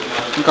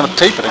You're gonna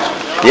tape it.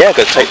 Yeah, I'm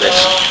going to take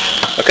this.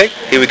 Okay,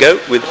 here we go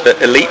with the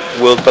Elite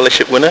World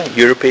Fellowship winner,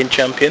 European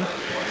champion,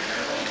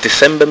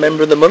 December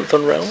member of the month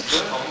on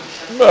Realms.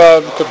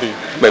 Could be.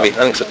 Maybe,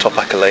 I think it's a top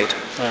accolade.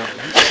 Yeah.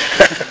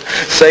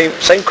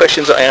 Same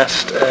questions that I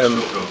asked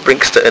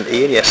Brinkster and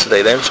Ian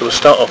yesterday then, so we'll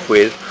start off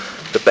with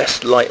the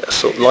best light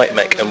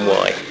mech and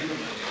why.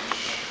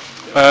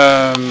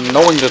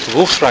 Knowing that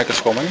Wolfstrike is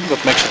coming,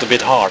 that makes it a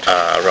bit hard.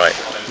 Right.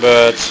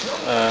 But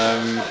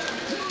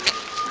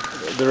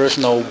there is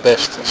no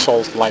best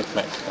assault light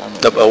mech.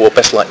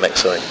 Best light mech,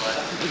 sorry.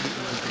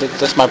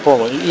 That's my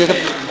problem.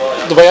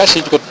 The way I see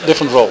it, you've got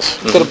different roles.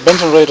 You've got a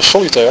Benton Raider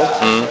Solitaire,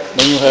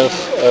 then you have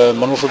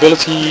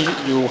maneuverability,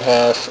 you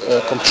have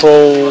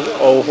control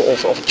of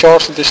a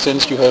charge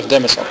distance, you have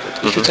damage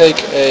output. If you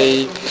take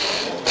a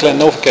Clan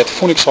Novacat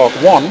Phoenix Hawk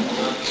 1,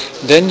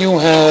 then you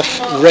have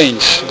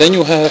range, then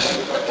you have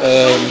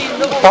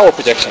power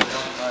projection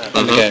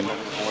in the game.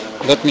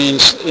 That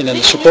means in a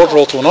support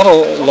role to another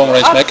long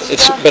range mech,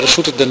 it's better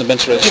suited than the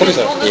Benton Raider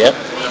Solitaire. Yeah.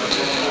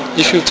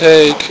 If you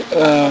take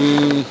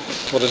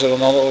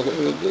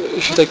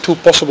if you take two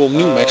possible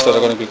new mechs that are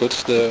going to be good,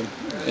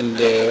 in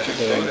the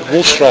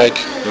Wolfstrike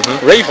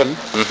Raven,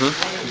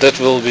 that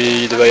will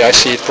be, the way I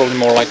see it, probably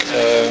more like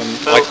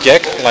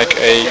Jack, like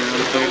a.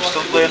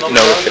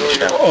 No, we're finished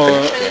now.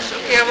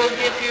 Yeah, we'll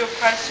give you a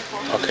price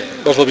support. Okay.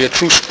 That will be a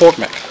true sport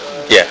mech.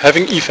 Yeah.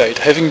 Having evade,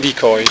 having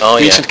decoy,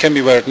 means it can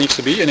be where it needs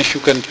to be, and if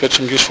you can put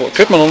some useful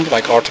equipment on,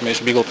 like Artemis,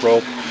 Beagle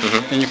Probe,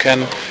 then you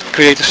can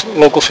create a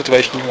local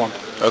situation you want.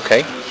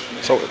 Okay.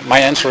 So my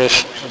answer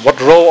is, what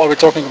role are we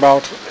talking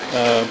about?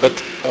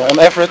 But on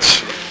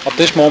average, at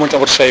this moment, I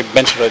would say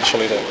Benton Raider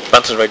Solitaire.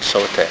 Benton Raider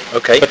Solitaire.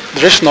 Okay. But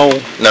there is no.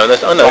 No,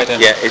 right answer.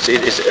 Yeah, it's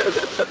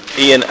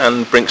Ian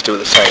and Brinkster were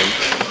the same.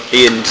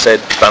 Ian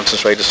said Benton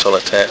Raider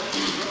Solitaire.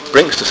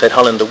 Brinkster said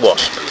Hollander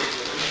Wasp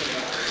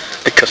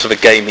because of a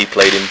game he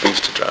played in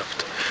Booster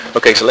Draft.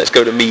 Okay, so let's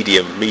go to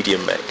medium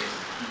mech.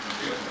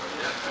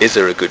 Is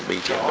there a good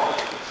medium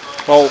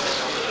mech? Well,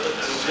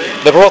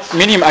 they brought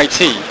medium IT.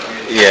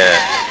 Yeah.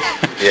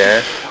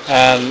 Yeah.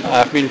 And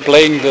I've been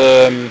playing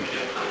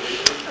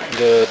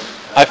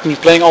I've been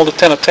playing all the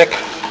 10 attack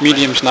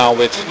mediums now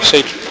with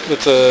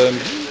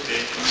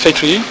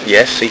C3E.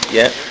 Yes.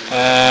 Yeah.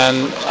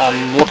 And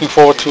I'm looking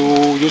forward to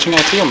using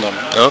IT on them.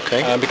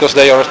 Okay. Because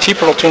they are a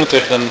cheaper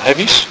alternative than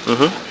heavies.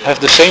 Have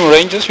the same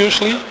ranges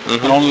usually,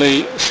 and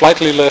only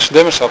slightly less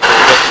damage output.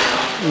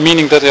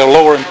 Meaning that they are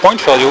lower in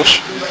point values.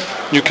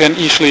 You can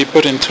easily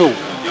put in two.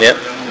 Yeah.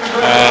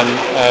 And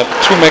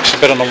two mechs is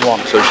better than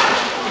one. So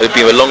it'd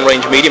be a long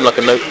range medium like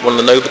one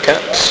of the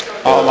Novacats?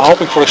 I'm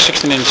hoping for a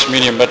 16-inch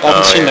medium, but I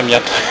haven't seen them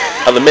yet.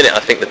 At the minute,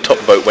 I think the top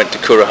vote went to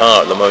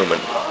Kurahara at the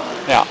moment.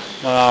 Yeah.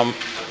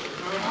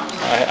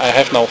 I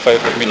have no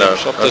favorite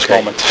mediums at this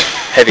moment.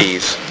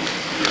 Heavies?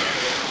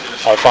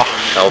 Alpha.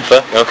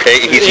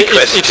 Okay, easy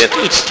question.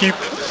 It's cheap,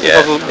 yeah,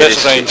 it has the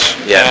best range,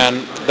 yeah.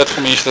 And that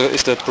for me is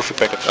the perfect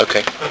package.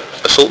 Okay.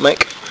 Assault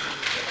mech?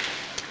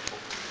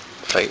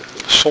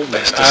 Assault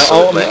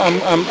mech.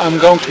 I'm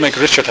going to make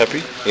Richard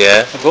happy.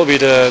 Yeah. It will be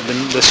the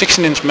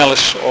 16-inch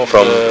Malice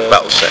from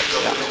Battle Set.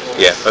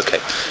 Yeah. Okay.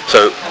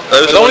 So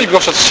those but only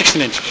because it's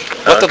 16 inches.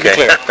 Let that be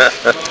clear.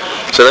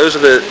 So those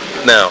are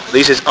now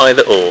this is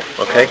either or.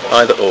 Okay.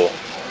 Either or.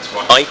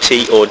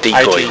 IT or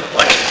decoy.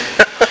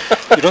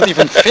 IT. You don't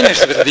even finish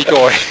with the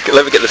decoy.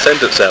 Let me get the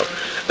sentence out.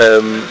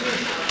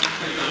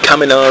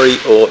 Kaminari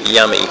or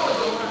Yami?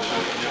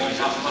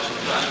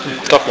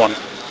 Tough one.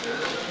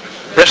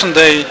 Present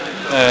day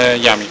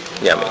Yami.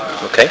 Yami.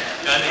 Okay.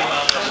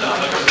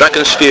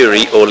 Dragon's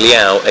Fury or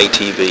Liao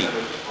ATV?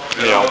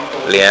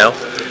 Liao.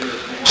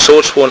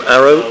 Swordsworn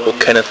Arrow or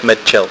Kenneth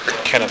Medchelk?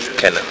 Kenneth.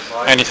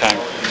 Anytime.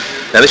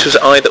 Now this was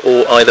either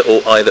or.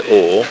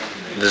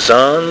 The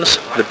Zans,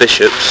 the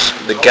Bishops,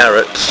 the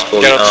Garretts or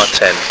the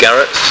R10.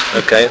 Garretts,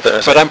 okay.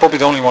 But I'm probably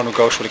the only one who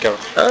goes for the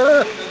Garrett.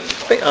 I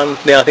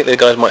think the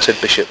guys might have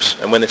said Bishops,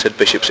 and when they said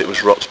Bishops, it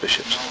was Rott's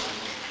Bishops.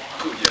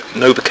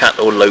 Novacat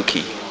or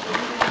Loki?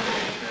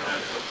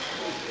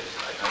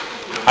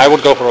 I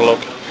would go for a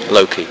Loki.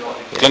 Loki.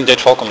 Glen Jade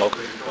Falcon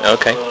Loki.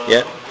 Okay,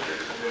 yeah.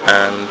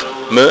 And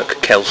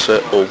Merc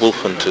Kelsa or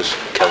Wolfhunters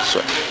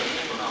Kelsa?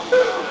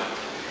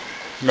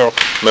 Merc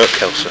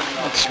Kelsa.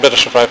 It's better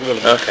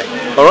survivability. Okay.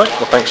 All right.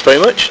 Well, thanks very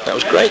much. That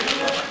was great.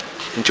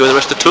 Enjoy the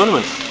rest of the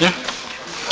tournament. Yeah.